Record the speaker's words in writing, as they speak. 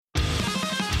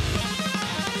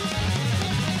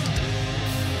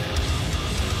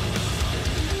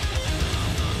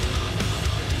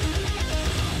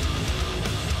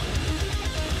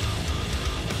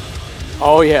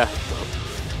Oh, yeah.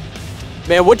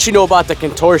 Man, what you know about the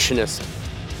Contortionist?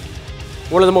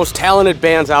 One of the most talented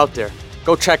bands out there.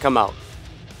 Go check them out.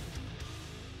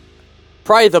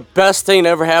 Probably the best thing that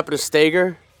ever happened to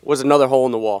Stager was Another Hole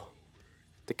in the Wall,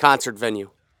 the concert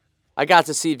venue. I got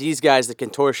to see these guys, the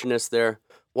Contortionists, there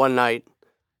one night.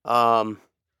 I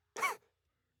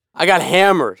got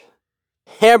hammered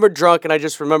drunk, and I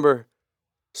just remember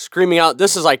screaming out.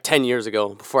 This is like 10 years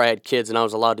ago, before I had kids and I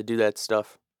was allowed to do that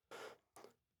stuff.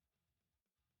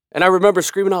 And I remember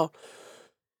screaming out,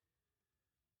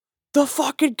 "The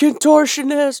fucking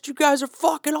Contortionist, you guys are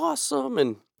fucking awesome."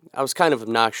 And I was kind of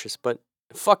obnoxious, but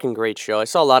a fucking great show. I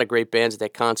saw a lot of great bands at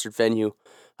that concert venue.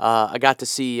 I got to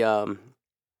see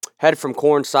Head from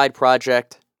Corn Side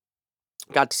Project.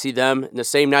 Got to see them. And the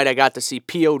same night I got to see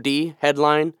POD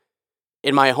headline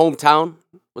in my hometown.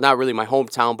 Well, not really my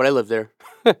hometown, but I live there.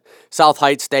 South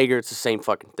Heights, Stager, it's the same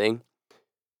fucking thing.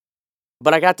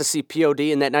 But I got to see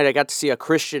POD, and that night I got to see a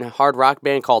Christian hard rock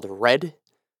band called Red.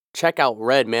 Check out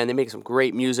Red, man. They make some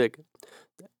great music.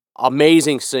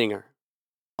 Amazing singer.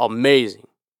 Amazing.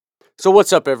 So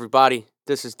what's up, everybody?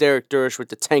 This is Derek Durish with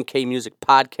the 10K Music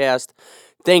Podcast.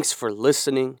 Thanks for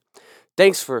listening.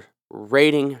 Thanks for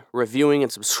rating, reviewing,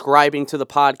 and subscribing to the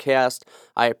podcast.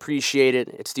 I appreciate it.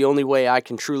 It's the only way I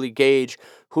can truly gauge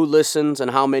who listens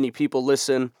and how many people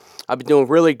listen. I've been doing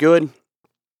really good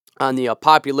on the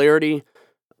popularity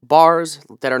bars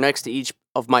that are next to each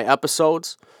of my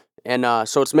episodes. And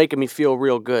so it's making me feel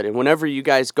real good. And whenever you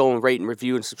guys go and rate and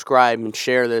review and subscribe and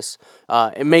share this,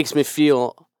 it makes me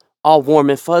feel all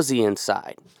warm and fuzzy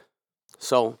inside.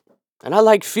 So, and I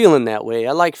like feeling that way.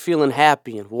 I like feeling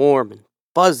happy and warm and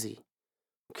fuzzy.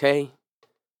 Okay?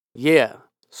 Yeah.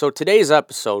 So today's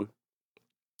episode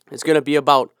is going to be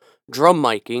about drum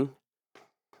miking.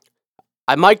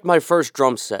 I mic'd my first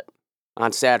drum set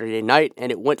on Saturday night,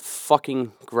 and it went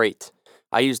fucking great.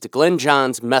 I used the Glenn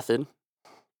Johns method,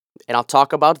 and I'll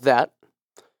talk about that.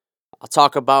 I'll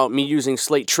talk about me using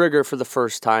Slate Trigger for the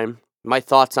first time, my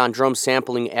thoughts on drum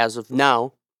sampling as of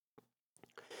now.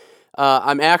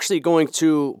 I'm actually going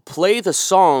to play the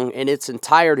song in its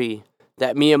entirety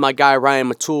that me and my guy Ryan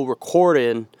Matul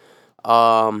recorded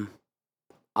on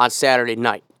Saturday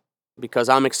night, because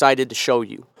I'm excited to show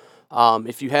you.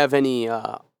 If you have any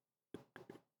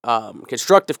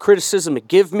constructive criticism to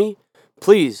give me,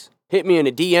 please hit me in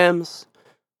the DMs.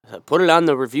 Put it on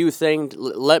the review thing.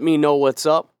 Let me know what's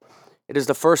up. It is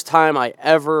the first time I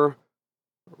ever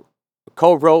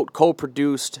co-wrote,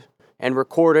 co-produced, and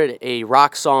recorded a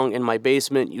rock song in my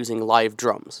basement using live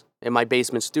drums in my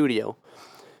basement studio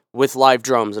with live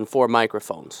drums and 4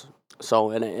 microphones.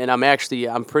 So, I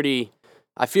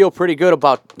feel pretty good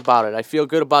about it. I feel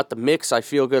good about the mix. I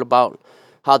feel good about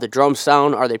how the drums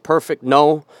sound. Are they perfect?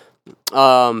 No.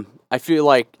 I feel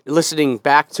like listening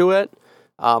back to it,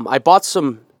 I bought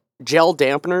some gel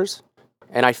dampeners,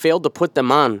 and I failed to put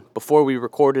them on before we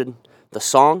recorded the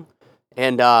song.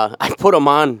 And I put them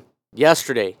on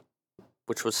yesterday,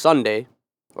 which was Sunday.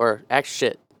 Or, actually,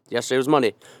 shit, yesterday was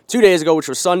Monday. 2 days ago, which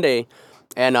was Sunday.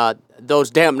 And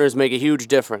those dampeners make a huge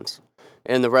difference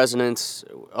in the resonance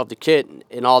of the kit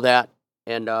and all that.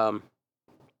 And,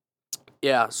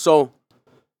 yeah, so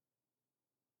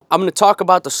I'm going to talk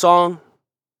about the song,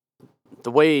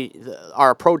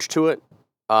 our approach to it,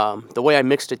 the way I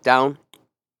mixed it down,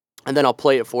 and then I'll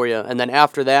play it for you. And then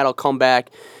after that, I'll come back.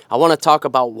 I want to talk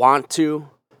about want to.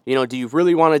 You know, do you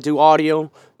really want to do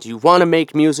audio? Do you want to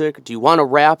make music? Do you want to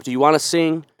rap? Do you want to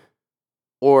sing?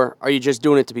 Or are you just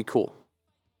doing it to be cool?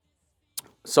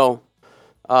 So,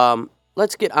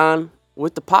 let's get on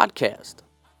with the podcast.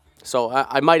 So,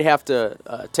 I might have to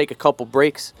take a couple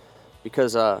breaks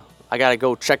because I got to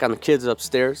go check on the kids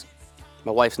upstairs.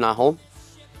 My wife's not home.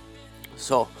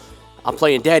 So, I'm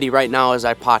playing Daddy right now as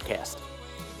I podcast.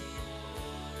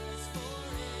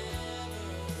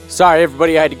 Sorry,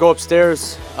 everybody, I had to go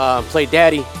upstairs, play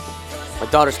Daddy. My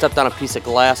daughter stepped on a piece of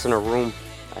glass in her room.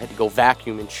 I had to go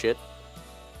vacuum and shit.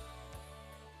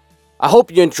 I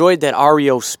hope you enjoyed that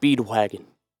REO Speedwagon.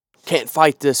 Can't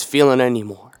fight this feeling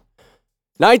anymore.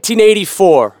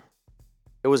 1984.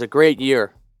 It was a great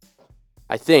year.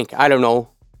 I think. I don't know.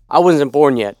 I wasn't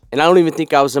born yet. And I don't even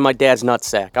think I was in my dad's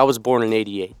nutsack. I was born in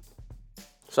 88.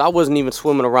 So I wasn't even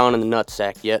swimming around in the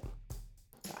nutsack yet.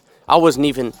 I wasn't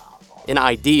even an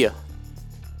idea.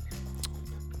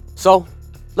 So,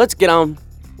 let's get on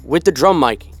with the drum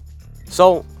miking.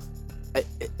 So,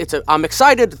 I'm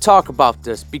excited to talk about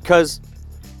this because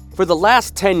for the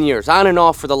last 10 years, on and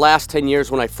off for the last 10 years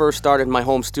when I first started my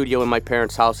home studio in my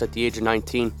parents' house at the age of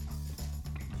 19,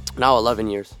 now 11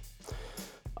 years,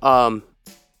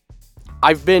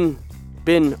 I've been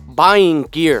buying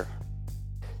gear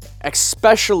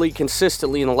especially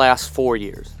consistently in the last 4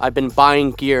 years. I've been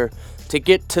buying gear to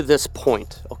get to this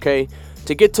point, okay?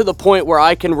 To get to the point where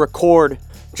I can record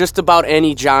just about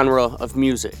any genre of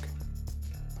music.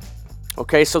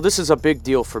 Okay, so this is a big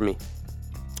deal for me.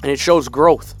 And it shows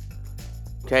growth.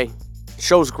 Okay? It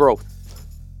shows growth.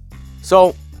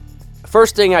 So,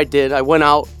 first thing I did, I went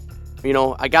out,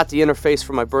 I got the interface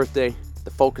for my birthday,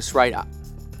 the Focusrite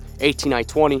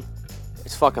 18i20.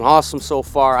 It's fucking awesome so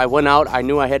far. I went out, I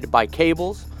knew I had to buy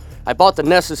cables. I bought the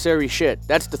necessary shit.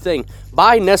 That's the thing.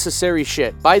 Buy necessary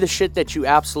shit. Buy the shit that you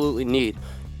absolutely need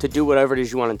to do whatever it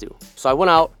is you want to do. So I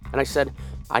went out and I said,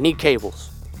 I need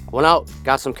cables. I went out,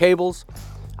 got some cables.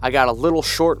 I got a little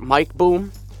short mic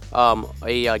boom,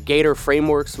 a Gator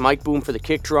Frameworks mic boom for the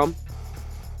kick drum.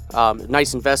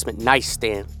 Nice investment, nice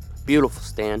stand, beautiful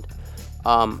stand.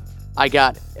 I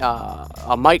got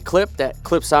a mic clip that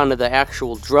clips onto the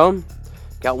actual drum.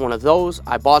 Got one of those.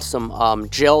 I bought some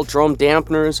gel drum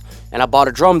dampeners, and I bought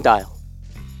a drum dial.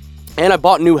 And I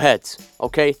bought new heads,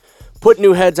 okay? Put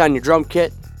new heads on your drum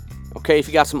kit, okay? If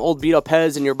you got some old beat-up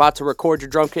heads and you're about to record your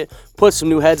drum kit, put some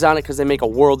new heads on it because they make a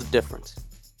world of difference.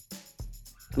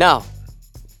 Now,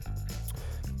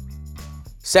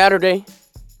 Saturday,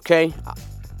 okay,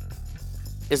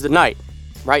 is the night,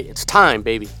 right? It's time,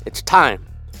 baby. It's time.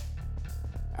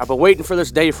 I've been waiting for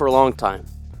this day for a long time.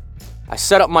 I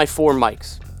set up my 4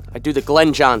 mics. I do the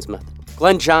Glenn Johns method.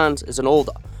 Glenn Johns is an old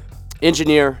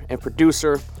engineer and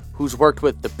producer who's worked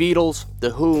with the Beatles,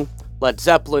 The Who, Led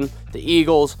Zeppelin, the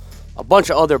Eagles, a bunch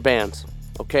of other bands,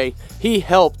 okay? He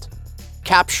helped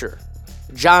capture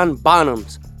John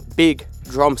Bonham's big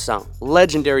drum sound,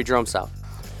 legendary drum sound,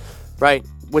 right?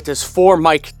 With his 4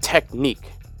 mic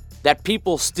technique that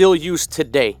people still use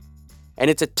today. And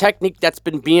it's a technique that's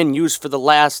been being used for the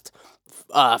last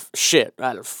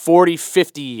 40,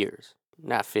 50 years.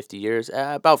 Not 50 years,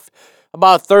 about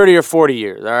 30 or 40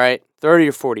 years, all right? 30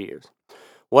 or 40 years,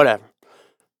 whatever.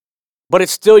 But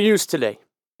it's still used today.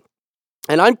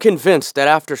 And I'm convinced that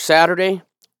after Saturday,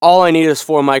 all I need is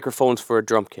 4 microphones for a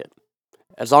drum kit,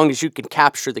 as long as you can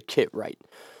capture the kit right.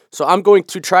 So I'm going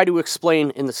to try to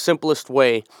explain in the simplest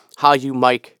way how you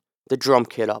mic the drum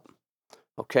kit up,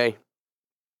 okay?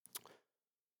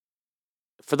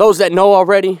 For those that know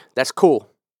already, that's cool.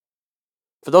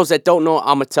 For those that don't know,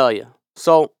 I'm going to tell you.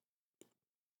 So,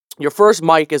 your first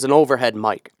mic is an overhead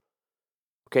mic.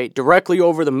 Okay, directly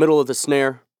over the middle of the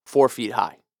snare, 4 feet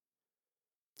high.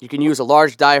 You can use a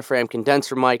large diaphragm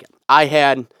condenser mic. I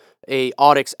had a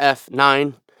Audix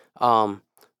F9,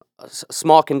 a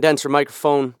small condenser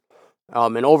microphone,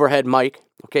 an overhead mic.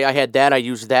 Okay, I had that. I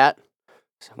used that.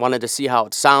 I wanted to see how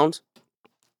it sounds.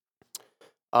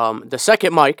 The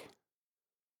second mic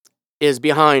is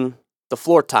behind the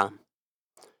floor tom.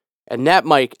 And that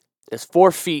mic is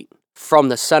 4 feet from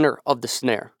the center of the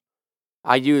snare.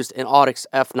 I used an Audix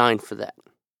F9 for that.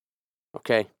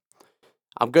 Okay.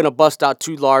 I'm going to bust out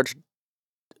 2 large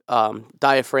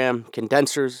diaphragm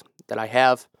condensers that I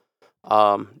have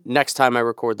next time I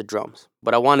record the drums.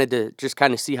 But I wanted to just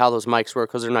kind of see how those mics work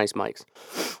because they're nice mics.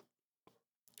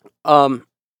 And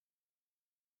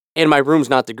my room's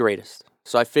not the greatest.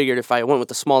 So I figured if I went with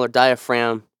the smaller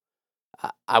diaphragm,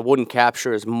 I wouldn't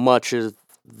capture as much as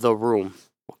the room,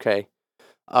 okay?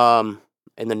 And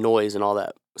the noise and all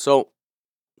that. So,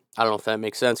 I don't know if that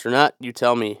makes sense or not. You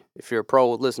tell me. If you're a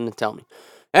pro, listen and tell me.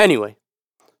 Anyway,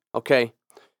 okay.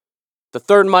 The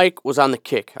third mic was on the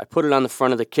kick. I put it on the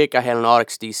front of the kick. I had an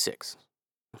Audix D6.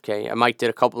 Okay, I mic'd it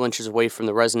a couple inches away from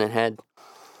the resonant head.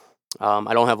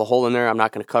 I don't have a hole in there. I'm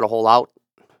not going to cut a hole out.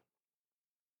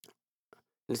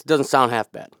 This doesn't sound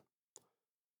half bad.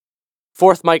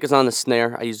 Fourth mic is on the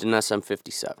snare. I used an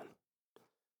SM57.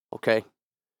 Okay.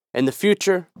 In the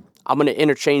future, I'm going to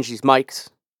interchange these mics.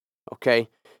 Okay.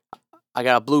 I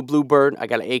got a Blue Bluebird. I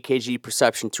got an AKG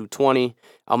Perception 220.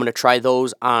 I'm going to try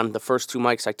those on the first 2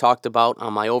 mics I talked about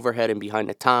on my overhead and behind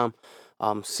the tom.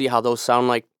 See how those sound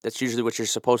like. That's usually what you're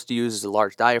supposed to use is a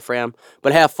large diaphragm.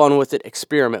 But have fun with it.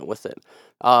 Experiment with it.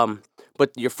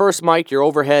 But your first mic, your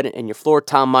overhead, and your floor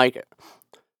tom mic,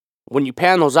 when you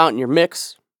pan those out in your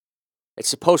mix, it's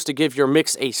supposed to give your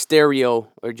mix a stereo,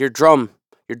 or your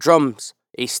drums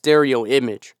a stereo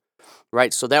image,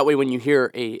 right? So that way when you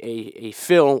hear a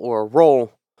fill or a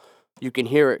roll, you can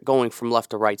hear it going from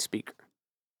left to right speaker.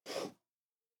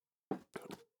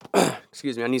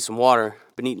 Excuse me, I need some water.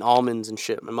 Been eating almonds and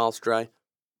shit. My mouth's dry.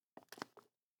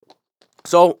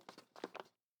 So,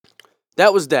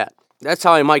 that was that. That's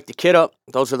how I mic'd the kit up.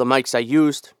 Those are the mics I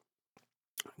used.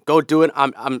 Go do it.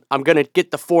 I'm gonna get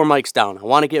the 4 mics down. I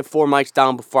want to get 4 mics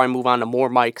down before I move on to more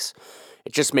mics.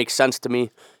 It just makes sense to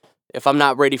me. If I'm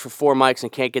not ready for 4 mics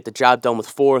and can't get the job done with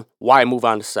 4, why move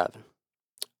on to 7?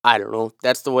 I don't know.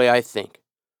 That's the way I think.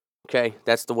 Okay?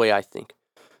 That's the way I think.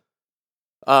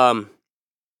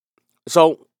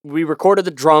 So we recorded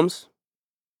the drums.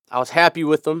 I was happy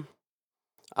with them.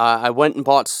 I went and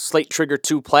bought Slate Trigger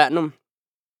 2 Platinum.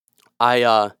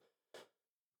 I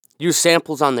used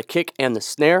samples on the kick and the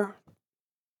snare.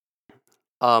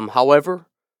 However,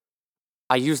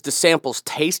 I used the samples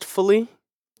tastefully.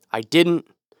 I didn't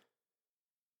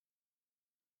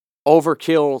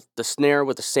overkill the snare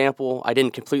with the sample. I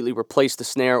didn't completely replace the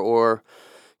snare or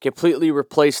completely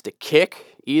replace the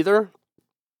kick either.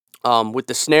 With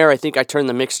the snare, I think I turned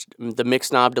the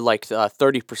mix knob to like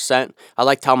 30%. I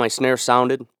liked how my snare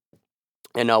sounded,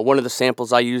 and one of the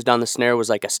samples I used on the snare was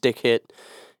like a stick hit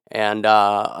and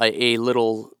a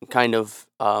little kind of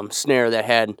snare that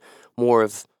had more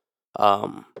of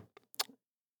a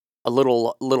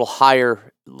little higher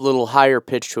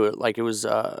pitch to it, like it was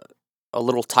a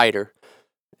little tighter,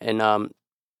 and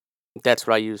that's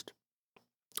what I used.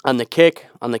 On the kick,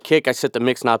 I set the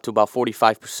mix knob to about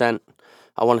 45%.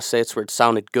 I want to say it's where it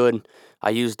sounded good. I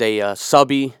used a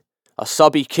subby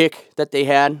kick that they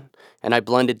had, and I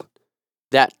blended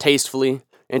that tastefully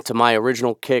into my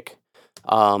original kick.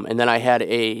 And then I had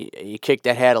a kick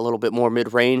that had a little bit more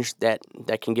mid-range that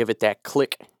can give it that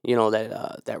click,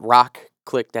 that rock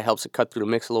click that helps it cut through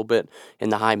the mix a little bit in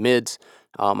the high mids.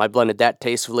 I blended that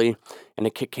tastefully, and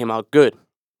the kick came out good.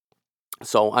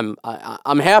 So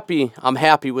I'm happy. I'm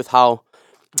happy with how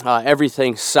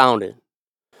everything sounded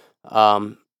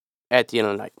at the end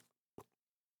of the night,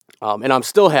 and I'm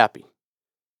still happy.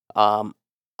 I'll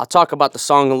talk about the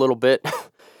song a little bit.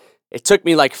 It took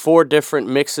me like 4 different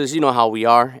mixes. You know how we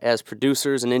are as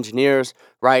producers and engineers,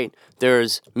 right?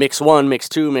 There's mix 1, mix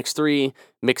 2, mix 3,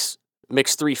 mix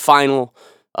 3 final,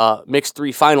 mix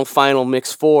 3 final,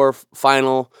 mix 4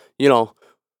 final.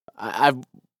 I've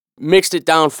mixed it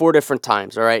down 4 different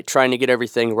times, all right, trying to get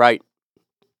everything right.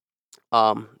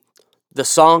 The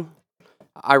song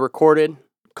I recorded,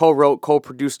 co-wrote,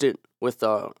 co-produced it with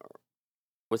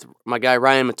my guy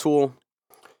Ryan Matul,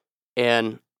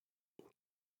 and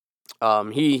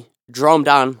he drummed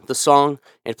on the song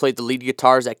and played the lead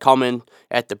guitars that come in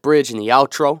at the bridge and the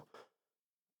outro.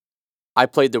 I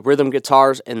played the rhythm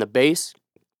guitars and the bass.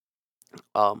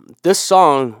 This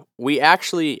song, we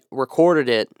actually recorded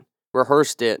it,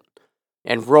 rehearsed it,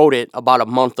 and wrote it about a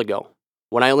month ago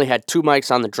when I only had 2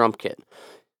 mics on the drum kit.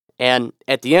 And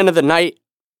at the end of the night,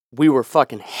 we were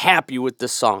fucking happy with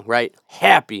this song, right?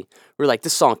 Happy. We were like,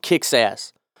 this song kicks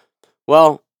ass.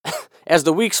 Well, as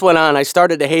the weeks went on, I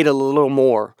started to hate it a little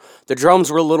more. The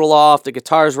drums were a little off. The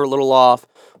guitars were a little off.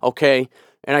 Okay.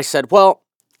 And I said, well,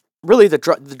 really, the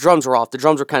drums were off. The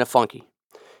drums were kind of funky.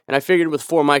 And I figured with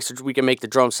 4 mics, we can make the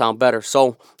drums sound better.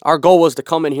 So our goal was to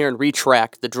come in here and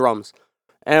retrack the drums.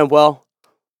 And, well,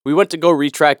 we went to go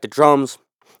retrack the drums.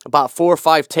 About 4 or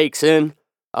 5 takes in,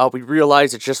 we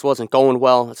realized it just wasn't going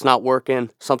well. It's not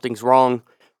working. Something's wrong.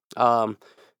 The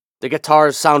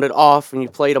guitars sounded off when you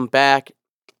played them back.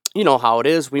 You know how it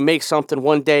is. We make something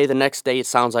one day, the next day it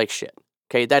sounds like shit.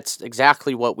 Okay, that's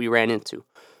exactly what we ran into.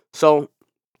 So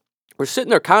we're sitting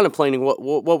there contemplating what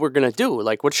we're going to do.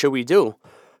 Like, what should we do?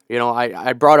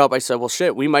 I brought up, I said, well,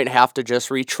 shit, we might have to just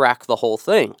retrack the whole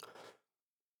thing.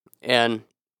 And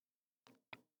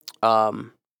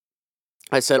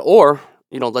I said, or,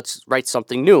 let's write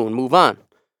something new and move on.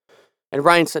 And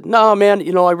Ryan said, no, man,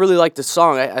 I really like this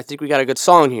song. I think we got a good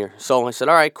song here. So I said,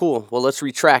 all right, cool. Well, let's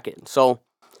retrack it. So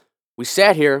we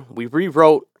sat here, we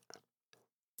rewrote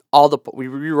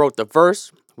the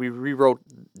verse, we rewrote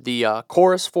the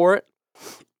chorus for it,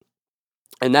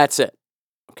 and that's it.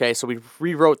 Okay, so we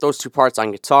rewrote those 2 parts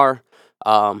on guitar.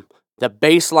 The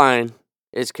bass line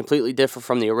is completely different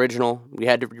from the original. We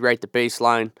had to rewrite the bass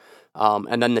line,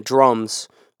 and then the drums.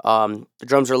 The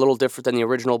drums are a little different than the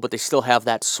original, but they still have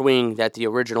that swing that the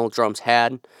original drums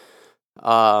had,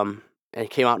 and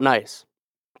it came out nice.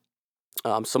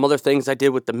 Some other things I did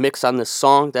with the mix on this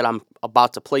song that I'm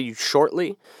about to play you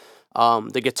shortly.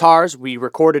 The guitars, we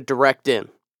recorded direct in.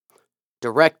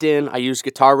 Direct in, I used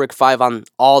Guitar Rig 5 on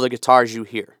all the guitars you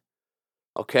hear.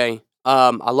 Okay?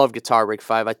 I love Guitar Rig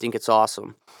 5. I think it's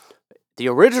awesome. The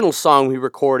original song we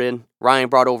recorded, Ryan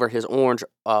brought over his orange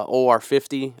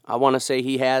OR50, I want to say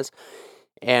he has.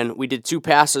 And we did 2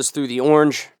 passes through the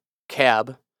orange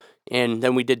cab. And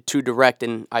then we did 2 direct,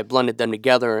 and I blended them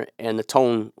together, and the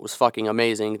tone was fucking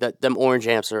amazing. Them orange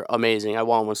amps are amazing. I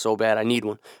want one so bad. I need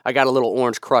one. I got a little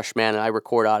orange crush, man, and I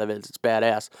record out of it. It's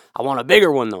badass. I want a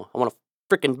bigger one, though. I want a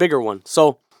freaking bigger one.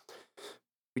 So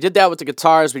we did that with the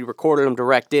guitars. We recorded them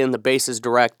direct in. The bass is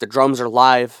direct. The drums are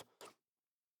live.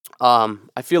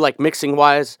 I feel like mixing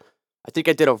wise, I think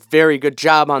I did a very good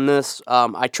job on this.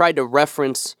 I tried to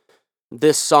reference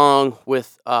this song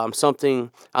with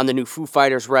something on the new Foo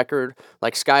Fighters record,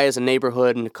 like Sky is a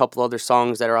Neighborhood and a couple other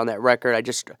songs that are on that record. I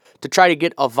just, to try to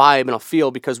get a vibe and a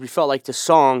feel, because we felt like this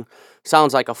song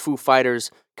sounds like a Foo Fighters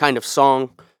kind of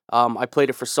song. I played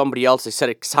it for somebody else. They said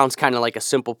it sounds kind of like a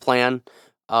Simple Plan,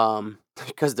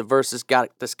 because the verses got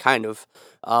this kind of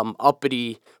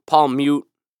uppity palm mute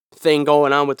thing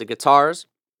going on with the guitars.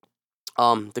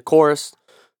 The chorus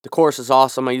is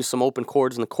awesome. I used some open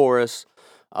chords in the chorus.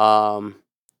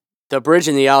 The bridge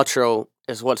and the outro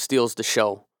is what steals the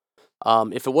show.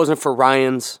 If it wasn't for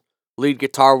Ryan's lead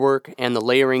guitar work and the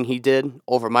layering he did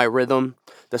over my rhythm,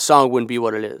 the song wouldn't be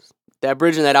what it is. That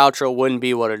bridge and that outro wouldn't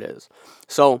be what it is.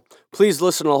 So please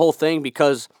listen to the whole thing,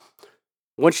 because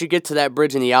once you get to that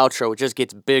bridge and the outro, it just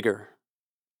gets bigger.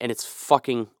 And it's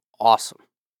fucking awesome.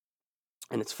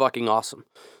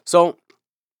 So,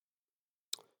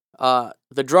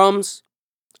 the drums,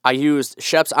 I used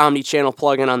Shep's Omni-Channel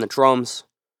plugin on the drums.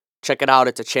 Check it out.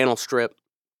 It's a channel strip.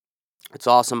 It's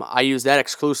awesome. I use that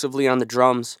exclusively on the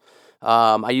drums.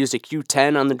 I used a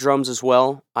Q10 on the drums as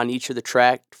well on each of the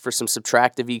track for some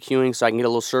subtractive EQing, so I can get a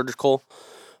little surgical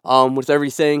with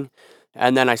everything.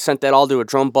 And then I sent that all to a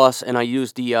drum bus, and I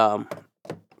used the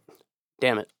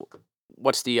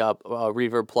what's the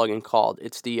reverb plugin called?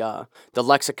 It's the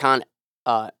Lexicon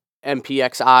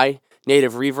MPXI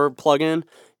native reverb plugin,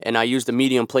 and I used the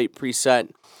medium plate preset,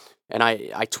 and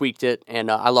I tweaked it, and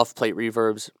I love plate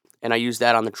reverbs, and I used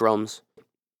that on the drums.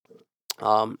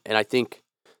 And I think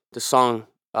the song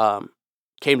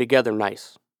came together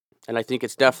nice, and I think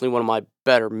it's definitely one of my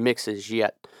better mixes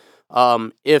yet.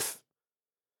 If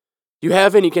you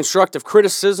have any constructive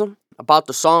criticism about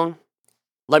the song,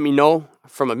 let me know.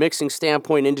 From a mixing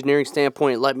standpoint, engineering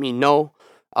standpoint, let me know.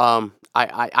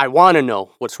 I want to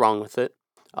know what's wrong with it.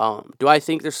 Do I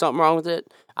think there's something wrong with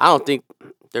it? I don't think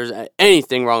there's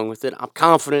anything wrong with it. I'm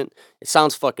confident. It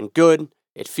sounds fucking good.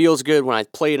 It feels good when I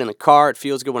play it in the car. It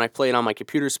feels good when I play it on my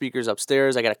computer speakers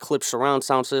upstairs. I got a Klipsch surround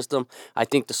sound system. I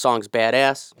think the song's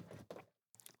badass.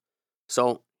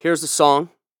 So here's the song.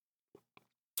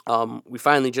 We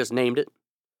finally just named it.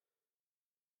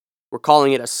 We're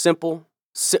calling it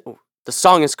the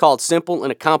song is called Simple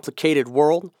in a Complicated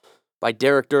World by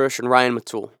Derek Durish and Ryan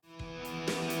Matul.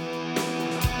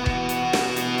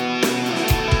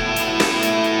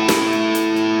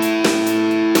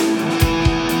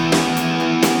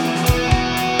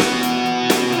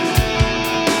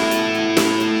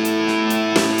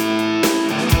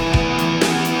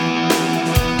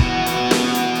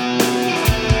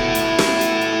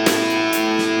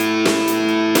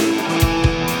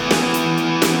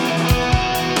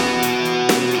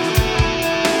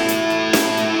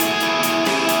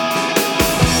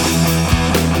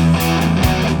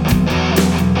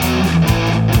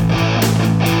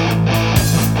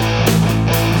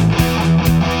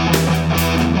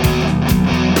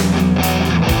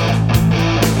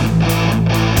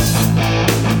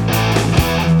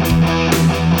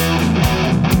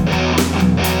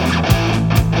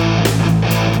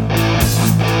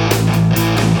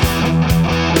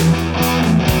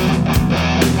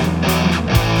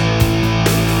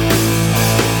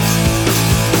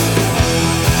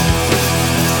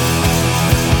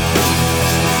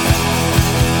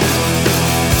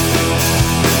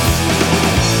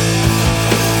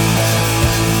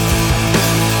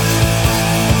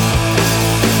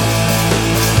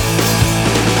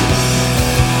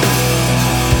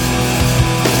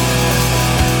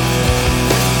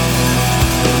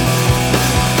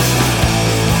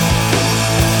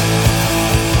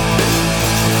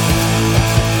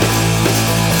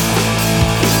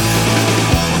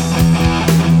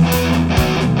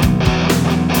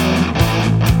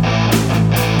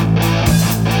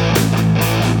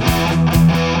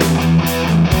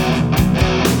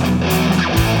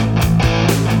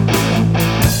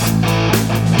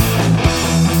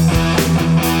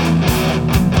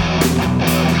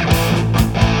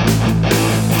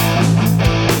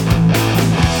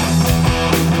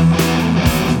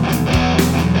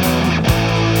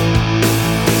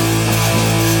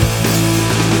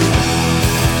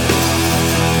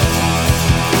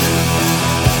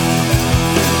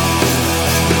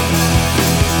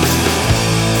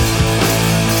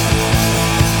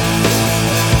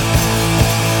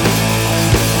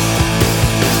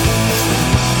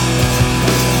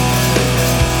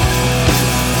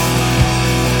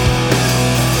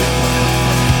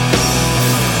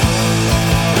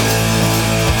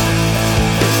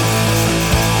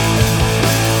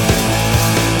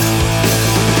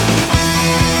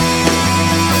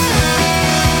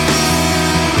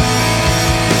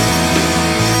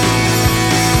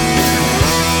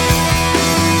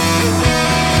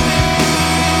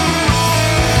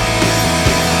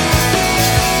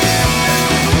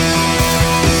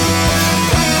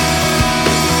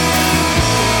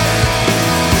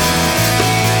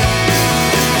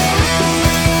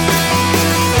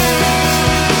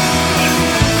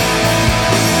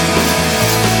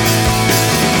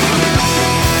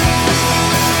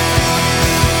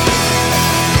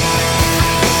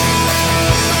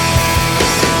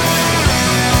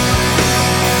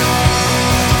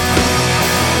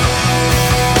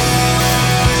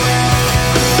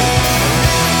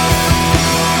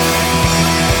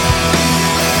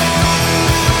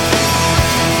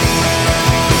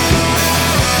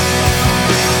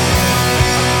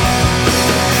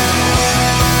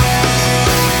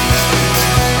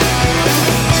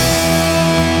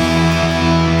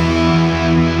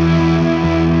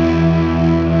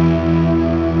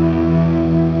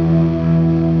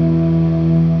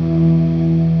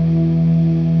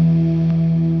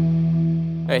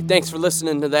 Thanks for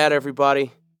listening to that,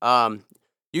 everybody.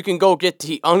 You can go get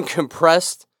the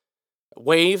uncompressed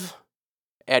wave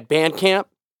at Bandcamp.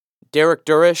 Derek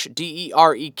Durish,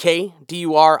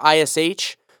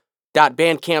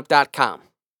 DEREKDURISH.bandcamp.com.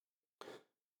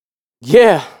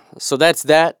 Yeah, so that's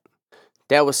that.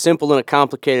 That was Simple in a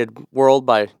Complicated World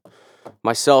by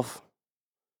myself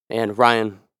and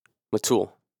Ryan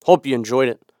Matul. Hope you enjoyed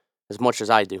it as much as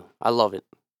I do. I love it.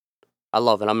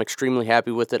 I'm extremely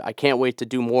happy with it. I can't wait to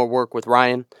do more work with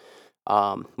Ryan,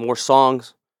 more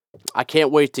songs. I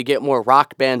can't wait to get more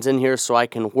rock bands in here so I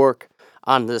can work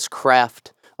on this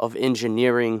craft of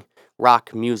engineering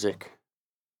rock music,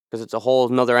 because it's a whole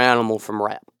nother animal from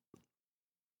rap.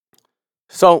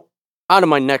 So, on to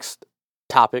my next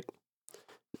topic.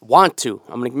 I'm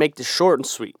going to make this short and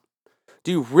sweet.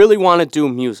 Do you really want to do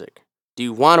music? Do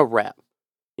you want to rap?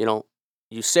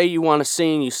 You say you want to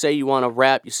sing, you say you want to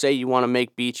rap, you say you want to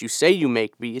make beats, you say you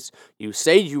make beats, you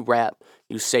say you rap,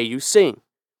 you say you sing.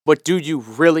 But do you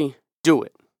really do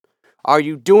it? Are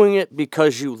you doing it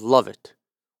because you love it?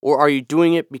 Or are you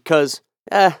doing it because,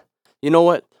 you know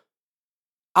what?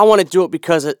 I want to do it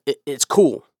because it's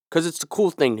cool. Because it's the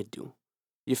cool thing to do.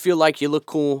 You feel like you look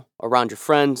cool around your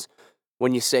friends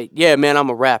when you say, yeah, man, I'm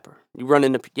a rapper. You run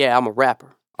into, yeah, I'm a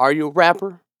rapper. Are you a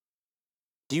rapper?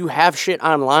 Do you have shit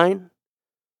online?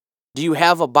 Do you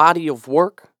have a body of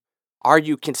work? Are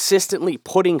you consistently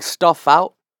putting stuff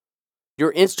out?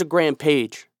 Your Instagram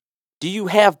page. Do you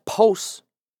have posts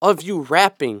of you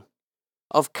rapping,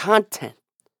 of content?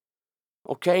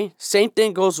 Okay? Same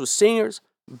thing goes with singers,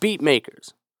 beat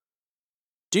makers.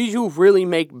 Do you really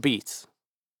make beats?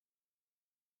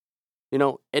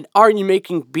 And are you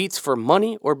making beats for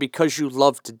money or because you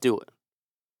love to do it?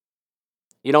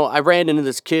 I ran into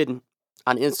this kid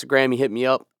on Instagram. He hit me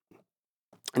up.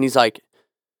 And he's like,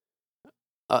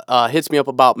 hits me up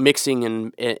about mixing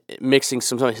and mixing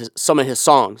some of his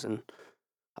songs. And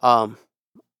I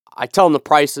tell him the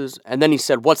prices. And then he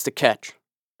said, what's the catch?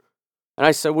 And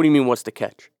I said, what do you mean, what's the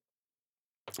catch?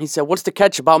 He said, what's the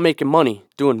catch about making money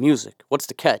doing music? What's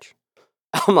the catch?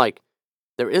 I'm like,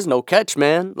 there is no catch,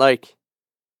 man.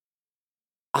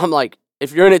 I'm like,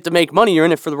 if you're in it to make money, you're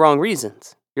in it for the wrong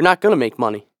reasons. You're not going to make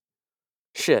money.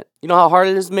 Shit. You know how hard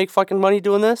it is to make fucking money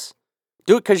doing this?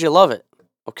 Do it because you love it,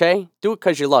 okay? Do it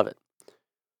because you love it.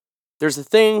 There's a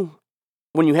thing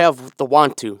when you have the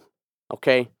want to,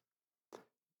 okay?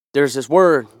 There's this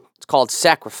word, it's called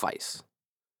sacrifice.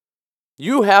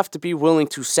 You have to be willing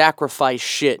to sacrifice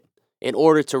shit in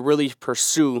order to really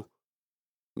pursue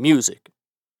music,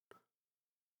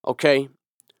 okay?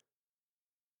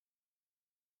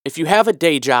 If you have a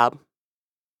day job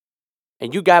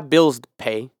and you got bills to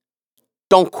pay,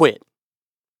 don't quit.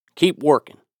 Keep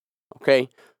working. Okay?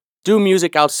 Do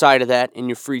music outside of that in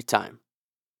your free time.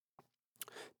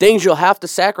 Things you'll have to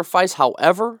sacrifice,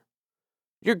 however,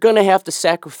 you're going to have to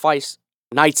sacrifice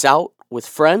nights out with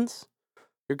friends.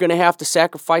 You're going to have to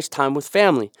sacrifice time with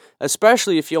family,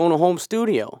 especially if you own a home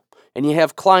studio and you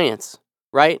have clients,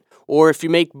 right? Or if you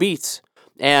make beats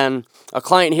and a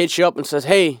client hits you up and says,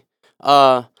 hey,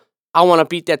 I want a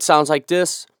beat that sounds like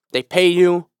this. They pay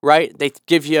you, right? They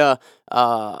give you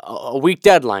a week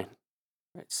deadline.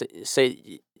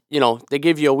 Say, they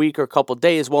give you a week or a couple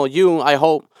days. Well, I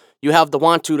hope you have the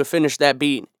want to finish that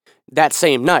beat that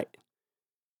same night.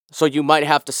 So you might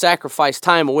have to sacrifice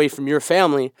time away from your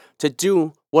family to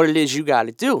do what it is you got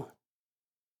to do.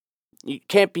 You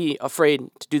can't be afraid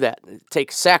to do that. It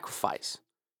takes sacrifice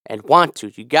and want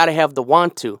to. You got to have the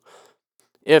want to.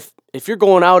 If you're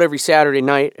going out every Saturday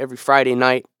night, every Friday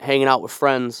night, hanging out with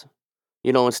friends,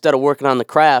 instead of working on the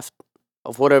craft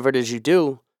of whatever it is you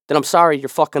do, then I'm sorry, you're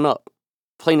fucking up.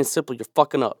 Plain and simple, you're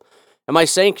fucking up. Am I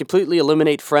saying completely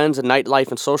eliminate friends and nightlife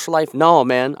and social life? No,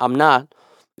 man, I'm not.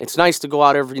 It's nice to go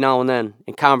out every now and then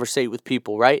and conversate with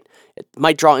people, right? It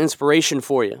might draw inspiration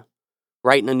for you.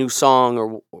 Writing a new song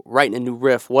or writing a new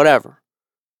riff, whatever.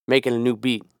 Making a new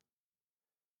beat.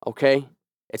 Okay?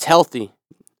 It's healthy.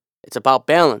 It's about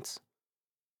balance.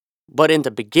 But in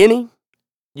the beginning,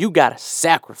 you gotta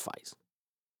sacrifice.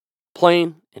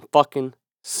 Plain and fucking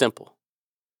simple.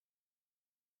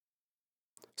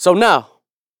 So now,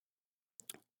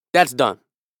 that's done.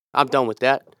 I'm done with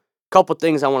that. Couple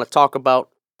things I want to talk about.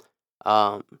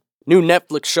 New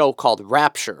Netflix show called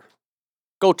Rapture.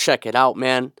 Go check it out,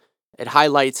 man. It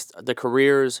highlights the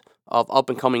careers of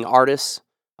up-and-coming artists.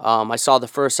 I saw the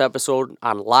first episode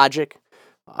on Logic.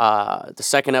 The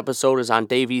second episode is on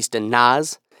Dave East and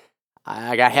Nas.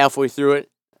 I got halfway through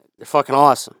it. They're fucking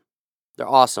awesome. They're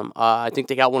awesome. I think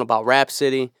they got one about Rap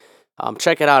City.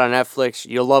 Check it out on Netflix.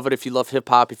 You'll love it if you love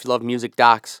hip-hop, if you love music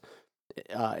docs.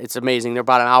 It's amazing. They're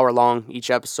about an hour long,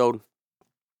 each episode.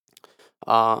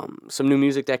 Some new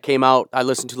music that came out I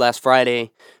listened to last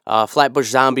Friday. Flatbush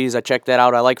Zombies, I checked that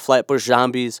out. I like Flatbush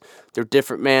Zombies. They're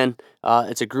different, man.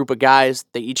 It's a group of guys.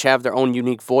 They each have their own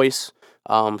unique voice.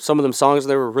 Some of them songs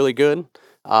there were really good.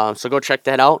 So go check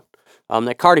that out.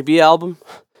 That Cardi B album,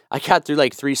 I got through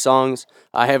like 3 songs.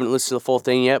 I haven't listened to the full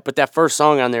thing yet, but that first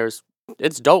song on there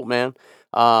it's dope, man.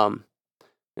 I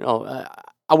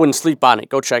wouldn't sleep on it.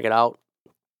 Go check it out.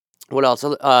 What else?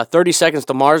 30 Seconds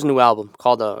to Mars new album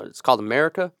it's called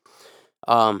America.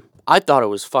 I thought it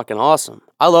was fucking awesome.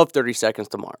 I love 30 Seconds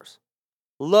to Mars.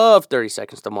 Love 30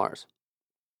 Seconds to Mars.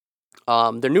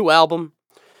 Their new album.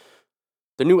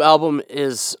 The new album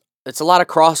it's a lot of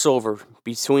crossover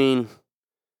between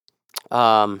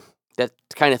that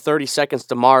kind of 30 Seconds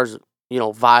to Mars,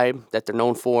 vibe that they're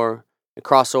known for, a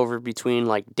crossover between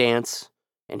like dance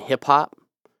and hip hop,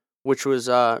 which was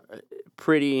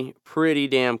pretty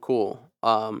damn cool.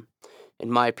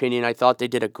 In my opinion, I thought they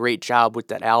did a great job with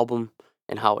that album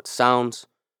and how it sounds.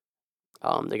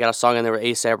 They got a song on there with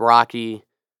A$AP Rocky.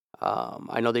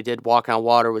 I know they did Walk on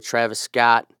Water with Travis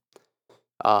Scott.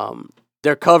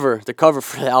 The cover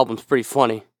for the album's pretty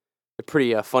funny. They're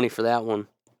pretty funny for that one.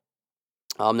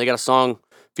 They got a song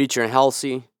featuring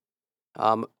Halsey.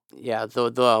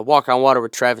 The Walk on Water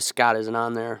with Travis Scott isn't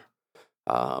on there.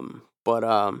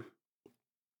 But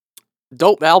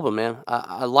dope album, man.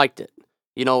 I liked it.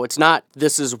 It's not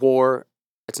This Is War.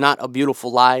 It's not A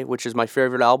Beautiful Lie, which is my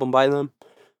favorite album by them.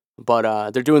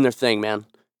 But they're doing their thing, man.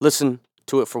 Listen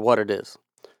to it for what it is.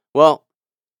 Well,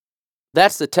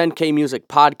 that's the 10K Music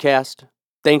Podcast.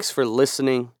 Thanks for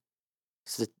listening.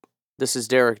 This is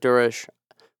Derek Durish.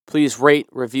 Please rate,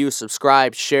 review,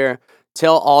 subscribe, share,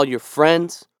 tell all your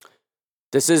friends.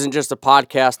 This isn't just a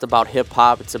podcast about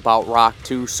hip-hop. It's about rock,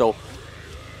 too. So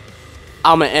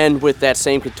I'm going to end with that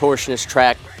same Contortionist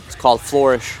track. It's called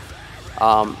Flourish.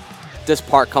 This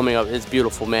part coming up is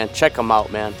beautiful, man. Check them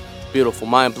out, man. Beautiful,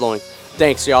 mind-blowing.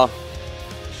 Thanks, y'all.